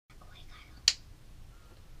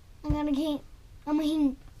I'm gonna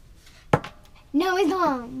No, it's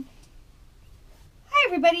long. Hi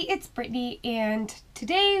everybody, it's Brittany, and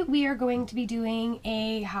today we are going to be doing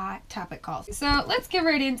a Hot Topic haul. So let's get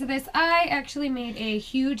right into this. I actually made a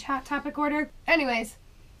huge Hot Topic order. Anyways,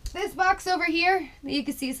 this box over here that you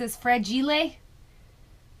can see says Fragile.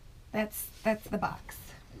 That's the box.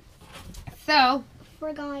 So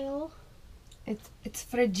Fragile. It's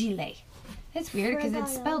Fragile. It's weird because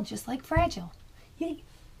it's spelled just like fragile.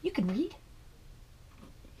 You can read.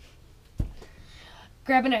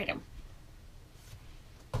 Grab an item.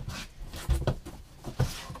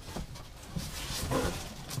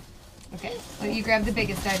 Okay, so you grab the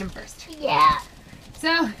biggest item first. Yeah.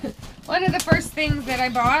 So, one of the first things that I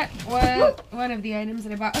bought was one of the items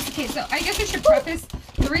that I bought. Okay, so I guess I should preface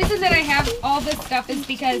the reason that I have all this stuff is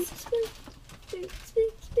because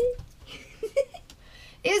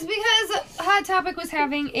Hot Topic was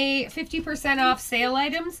having a 50% off sale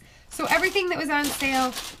items. So everything that was on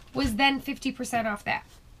sale was then 50% off that.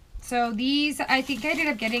 So these, I think I ended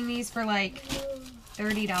up getting these for like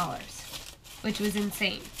 $30, which was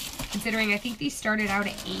insane, considering I think these started out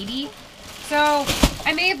at $80. So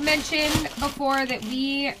I may have mentioned before that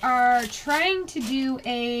we are trying to do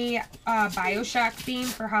a Bioshock theme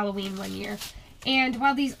for Halloween one year. And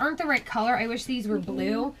while these aren't the right color, I wish these were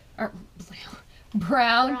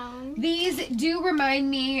brown. These do remind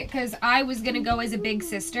me, because I was going to go as a big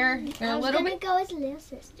sister. They're I was going to go as a little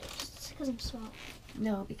sister, just because I'm small.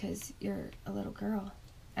 No, because you're a little girl.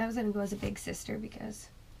 I was going to go as a big sister because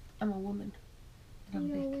I'm a woman. And I'm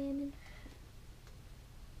big. Women.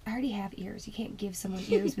 I already have ears. You can't give someone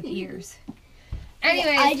ears with ears.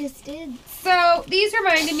 Anyways, I just did. So these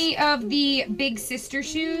reminded me of the big sister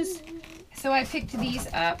shoes. So I picked these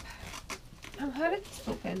up. Oh, how did this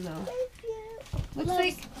open though? Looks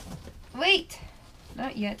like, wait,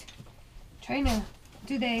 not yet. Trying to,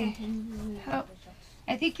 how,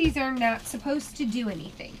 I think these are not supposed to do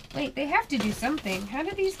anything. Wait, they have to do something. How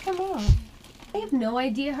do these come off? I have no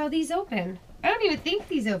idea how these open. I don't even think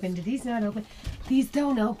these open. Do these not open? These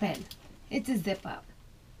don't open. It's a zip up.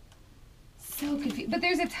 So confused. But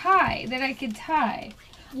there's a tie that I could tie.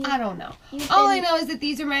 I don't know. All I know is that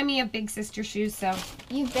these remind me of big sister shoes, so.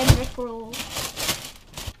 You've been rickrolled.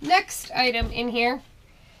 Next item in here.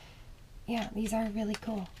 Yeah, these are really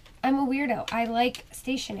cool. I'm a weirdo. I like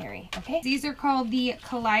stationery, okay? These are called the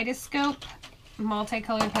Kaleidoscope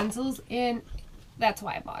multicolored pencils, and that's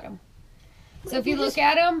why I bought them. So if you look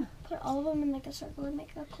at them, put all of them in like a circle and make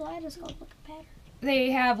a kaleidoscope like a pattern. They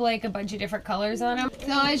have like a bunch of different colors on them.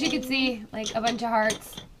 So as you can see, like a bunch of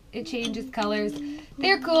hearts. It changes colors.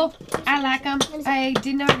 They're cool. I like them. I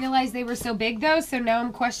did not realize they were so big though, so now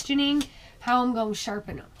I'm questioning how I'm going to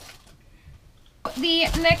sharpen them. The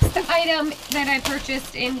next item that I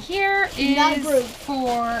purchased in here is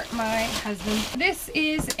for my husband. This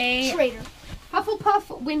is a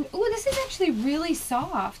Hufflepuff Wind. Oh, this is actually really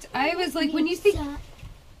soft. I was like, when you think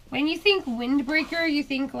Windbreaker, you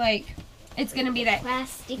think like it's gonna be that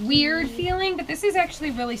weird feeling, but this is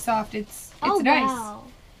actually really soft. It's nice. Wow.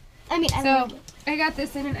 I mean, I got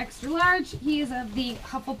this in an extra large. He is of the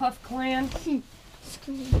Hufflepuff clan.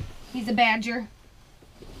 He's a badger.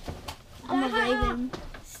 I'm a raven.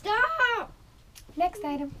 Stop! Next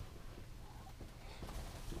item.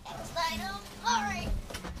 Next item. Alright.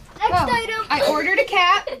 Next item. I ordered a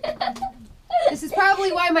cat. This is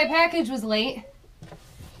probably why my package was late.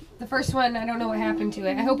 The first one, I don't know what happened to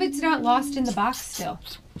it. I hope it's not lost in the box still.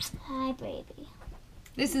 Hi, baby.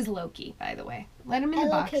 This is Loki, by the way. Let him in the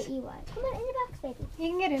box. L-O-K-E-Y. Come on, in the box, baby. You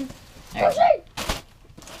can get in. Right.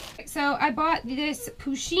 So I bought this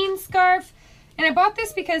Pusheen scarf, and I bought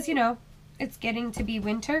this because, you know, it's getting to be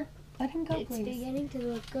winter. Let him go, please. It's beginning to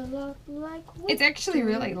look a lot like winter. It's actually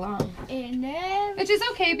really long. Which is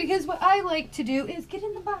okay, because what I like to do is get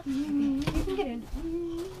in the box. You can get in.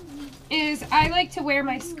 Is I like to wear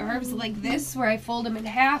my scarves like this, where I fold them in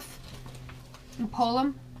half and pull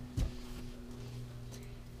them.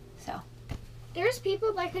 So. There's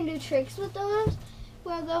people that can do tricks with those,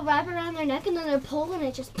 where they'll wrap it around their neck and then they're pulling and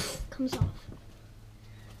it just comes off.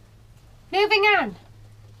 Moving on.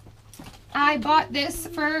 I bought this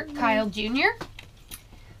for Kyle Jr.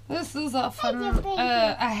 This is a fun,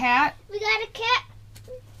 a hat. We got a cat.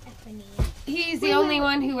 He's the only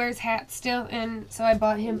one who wears hats still, and so I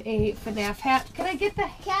bought him a FNAF hat. Can I get the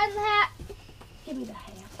cat's hat? Give me the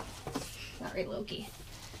hat. Sorry, Loki.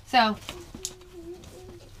 So,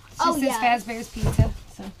 this is Fazbear's pizza.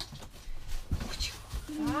 So,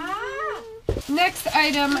 next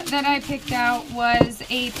item that I picked out was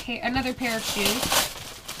another pair of shoes.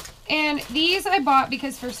 And these I bought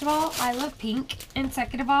because first of all, I love pink, and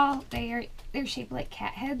second of all, they're shaped like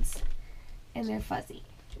cat heads, and they're fuzzy.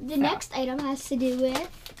 The next item has to do with.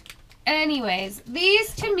 Anyways,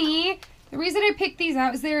 these to me, the reason I picked these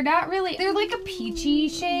out is they're like a peachy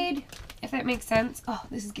shade, if that makes sense. Oh,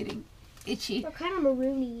 this is getting itchy. They're kind of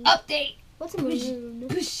maroony. Update. What's a maroon?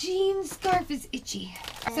 Pusheen scarf is itchy.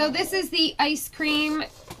 So this is the ice cream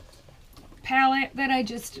palette that I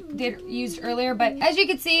just used earlier, but as you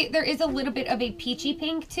can see, there is a little bit of a peachy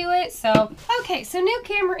pink to it. So, okay, so new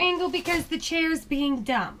camera angle because the chair's being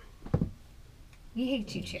dumb. We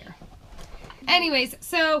hate you, chair. Anyways,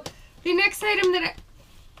 so the next item that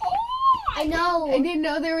I know. I didn't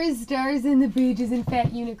know there was stars in the pages and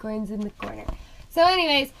fat unicorns in the corner. So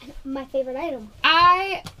anyways, My favorite item.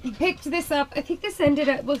 I picked this up. I think this ended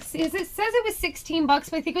up, it says it was 16 bucks,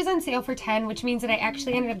 but I think it was on sale for 10, which means that I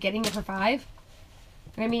actually ended up getting it for 5.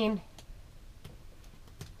 I mean,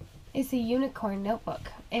 it's a unicorn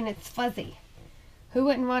notebook, and it's fuzzy. Who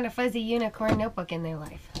wouldn't want a fuzzy unicorn notebook in their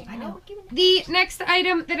life? I know. The next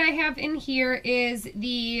item that I have in here is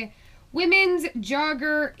the women's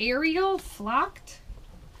jogger Ariel flocked.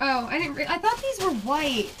 Oh, I thought these were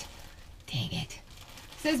white. Dang it.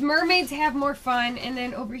 It says mermaids have more fun, and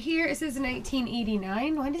then over here it says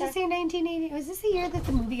 1989. Why does it say 1980? Was this the year that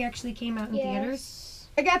the movie actually came out in theaters?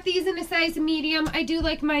 I got these in a size medium. I do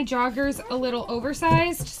like my joggers a little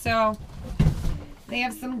oversized, so they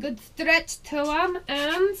have some good stretch to them,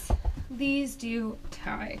 and these do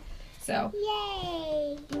tie. So,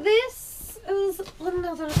 Yay! this is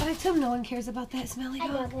another item. No one cares about that smelly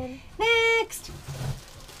dog. Next!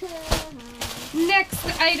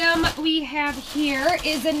 Next item we have here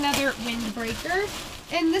is another Windbreaker,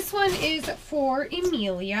 and this one is for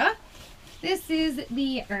Emilia. This is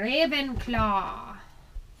the Ravenclaw.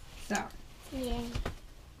 So,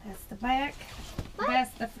 that's the back,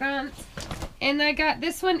 that's the front, and I got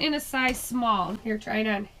this one in a size small. Here, try it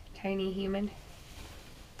on, tiny human.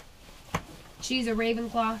 She's a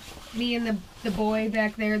Ravenclaw, me and the boy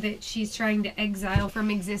back there that she's trying to exile from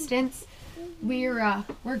existence. We're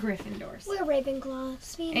Gryffindors. We're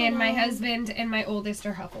Ravenclaws. And my husband and my oldest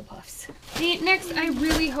are Hufflepuffs. Next, I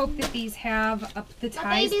really hope that these have the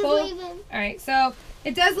ties full. Alright, so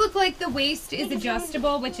it does look like the waist is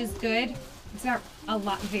adjustable, which is good. It's not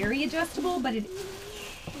very adjustable, but it...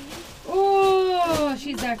 Oh,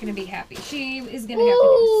 she's not going to be happy. She is going to have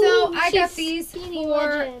to... So, I got these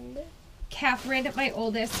for Catherine, my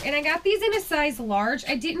oldest, and I got these in a size large.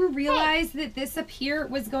 I didn't realize that this up here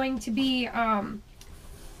was going to be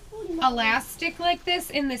elastic like this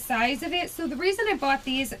in the size of it. So the reason I bought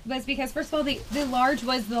these was because, first of all, the large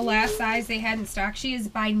was the last size they had in stock. She is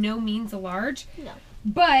by no means a large. No.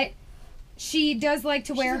 But she does like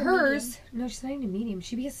to wear hers. No, she's not even a medium.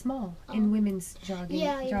 She'd be a small in women's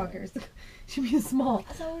joggers. She'd be a small.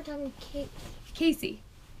 I thought we were talking Casey.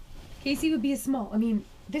 Casey would be a small. I mean,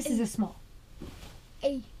 this is a small.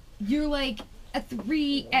 You're like a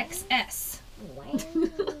 3XS.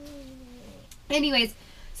 Anyways,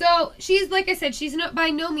 so she's, like I said, she's not by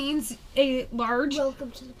no means a large. Welcome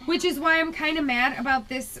to the which is why I'm kind of mad about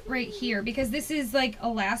this right here, because this is like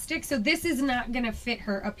elastic, so this is not gonna fit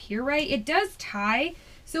her up here, right? It does tie,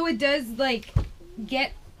 so it does like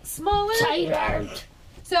get smaller. Tighter.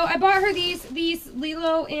 So I bought her these.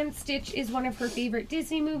 Lilo and Stitch is one of her favorite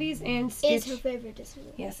Disney movies, and Stitch is her favorite Disney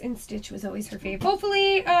movie. Yes, and Stitch was always her favorite.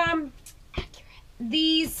 Hopefully,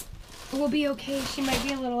 these will be okay. She might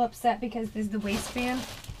be a little upset because there's the waistband.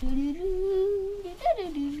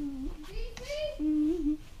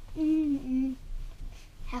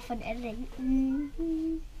 Have fun editing.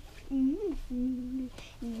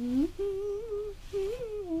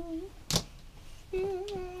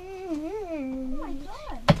 Oh my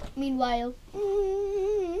god. Meanwhile.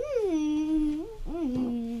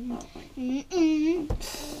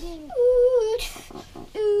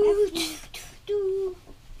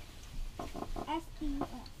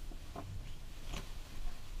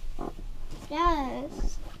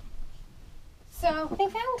 Yes. So, they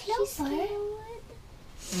found Clover.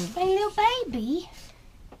 My little baby.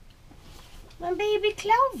 My baby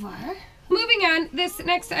Clover. Moving on, this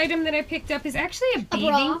next item that I picked up is actually a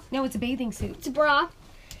bathing... No, it's a bathing suit. It's a bra.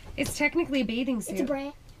 It's technically a bathing suit. It's a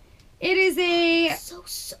bra. It is a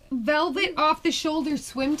velvet off-the-shoulder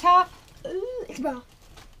swim top. Ooh, it's a bra.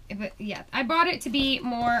 But yeah, I bought it to be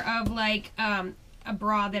more of like a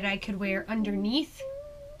bra that I could wear underneath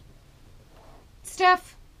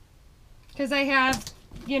stuff. Because I have,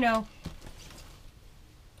 you know...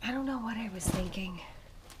 I don't know what I was thinking.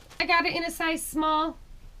 I got it in a size small.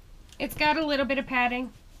 It's got a little bit of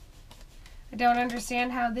padding. I don't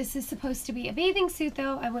understand how this is supposed to be a bathing suit,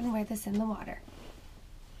 though. I wouldn't wear this in the water.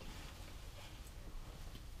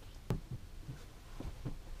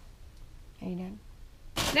 Are you done?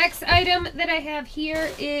 Next item that I have here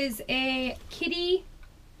is a kitty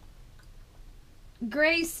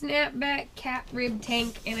gray snapback cat rib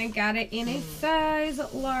tank, and I got it in a size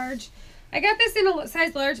large. I got this in a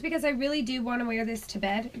size large because I really do want to wear this to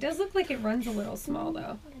bed. It does look like it runs a little small,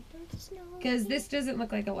 though, because this doesn't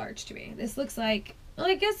look like a large to me. This looks like, well,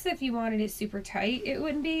 I guess if you wanted it super tight, it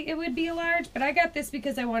would be a large, but I got this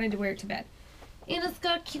because I wanted to wear it to bed. And it's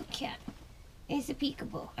got a cute cat. It's a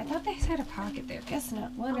peekaboo. I thought they had a pocket there. Guess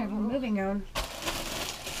not. Whatever. Moving on.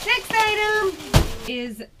 Next item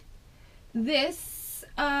is this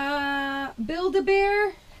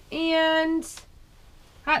Build-A-Bear and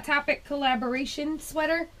Hot Topic collaboration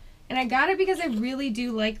sweater. And I got it because I really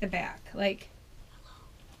do like the back. Like,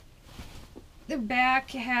 the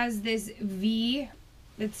back has this V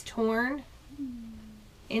that's torn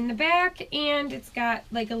in the back, and it's got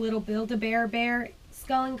like a little Build-A-Bear bear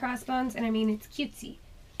skull and crossbones, and I mean, it's cutesy.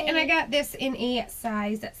 And I got this in a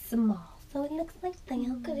size small, so it looks like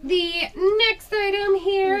that. The next item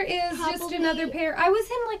here is just another pair. I was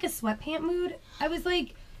in like a sweatpant mood. I was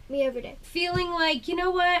like, me every day, feeling like, you know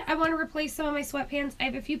what, I want to replace some of my sweatpants. I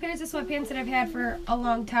have a few pairs of sweatpants that I've had for a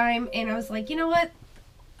long time, and I was like, you know what,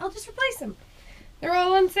 I'll just replace them. They're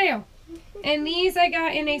all on sale. And these I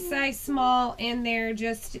got in a size small, and they're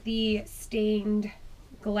just the stained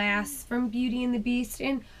glass from Beauty and the Beast.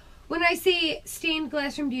 And when I say stained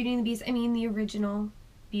glass from Beauty and the Beast, I mean the original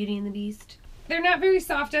Beauty and the Beast. They're not very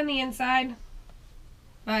soft on the inside,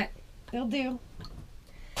 but they'll do.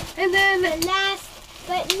 And then last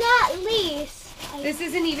but not least, this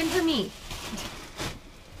isn't even for me.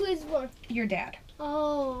 Who is one? Your dad.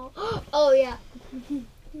 Oh, oh yeah.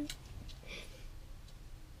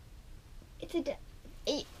 It's a.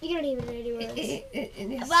 You don't even know anywhere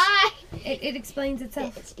else. Bye. It explains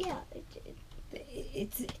itself.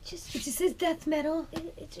 It just says death metal,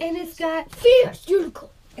 and it's got fierce unicorn.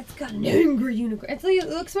 It's got an angry unicorn. It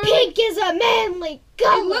looks more pink is a manly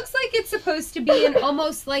color. It looks like it's supposed to be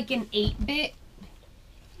almost like an 8-bit.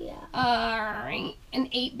 Yeah. An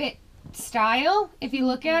 8-bit style. If you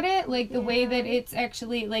look at it, like the way that it's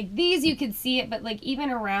actually like these, you can see it, but like even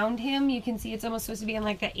around him, you can see it's almost supposed to be in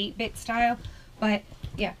like the 8-bit style. But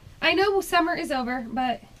yeah, I know summer is over,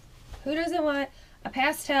 but who doesn't want a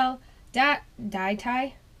pastel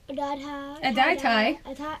tie-dye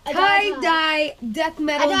death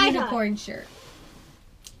metal unicorn shirt?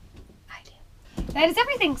 I do. That is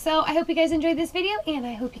everything. So I hope you guys enjoyed this video, and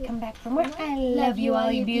I hope you come back for more. I love you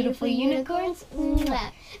all, you beautiful unicorns.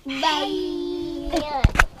 Bye.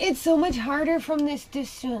 It's so much harder from this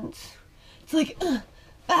distance. It's like,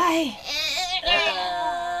 bye.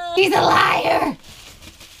 He's a liar.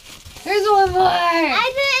 There's one more.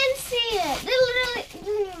 I didn't see it. It literally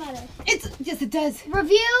doesn't matter. Yes, it does.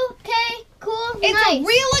 Review, okay, cool, it's nice. A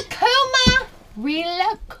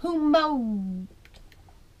Rilakkuma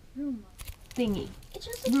thingy. It's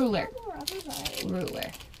just a ruler.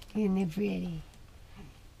 Ruler. Isn't it pretty?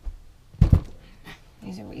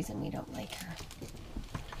 There's a reason we don't like her.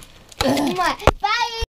 Bye.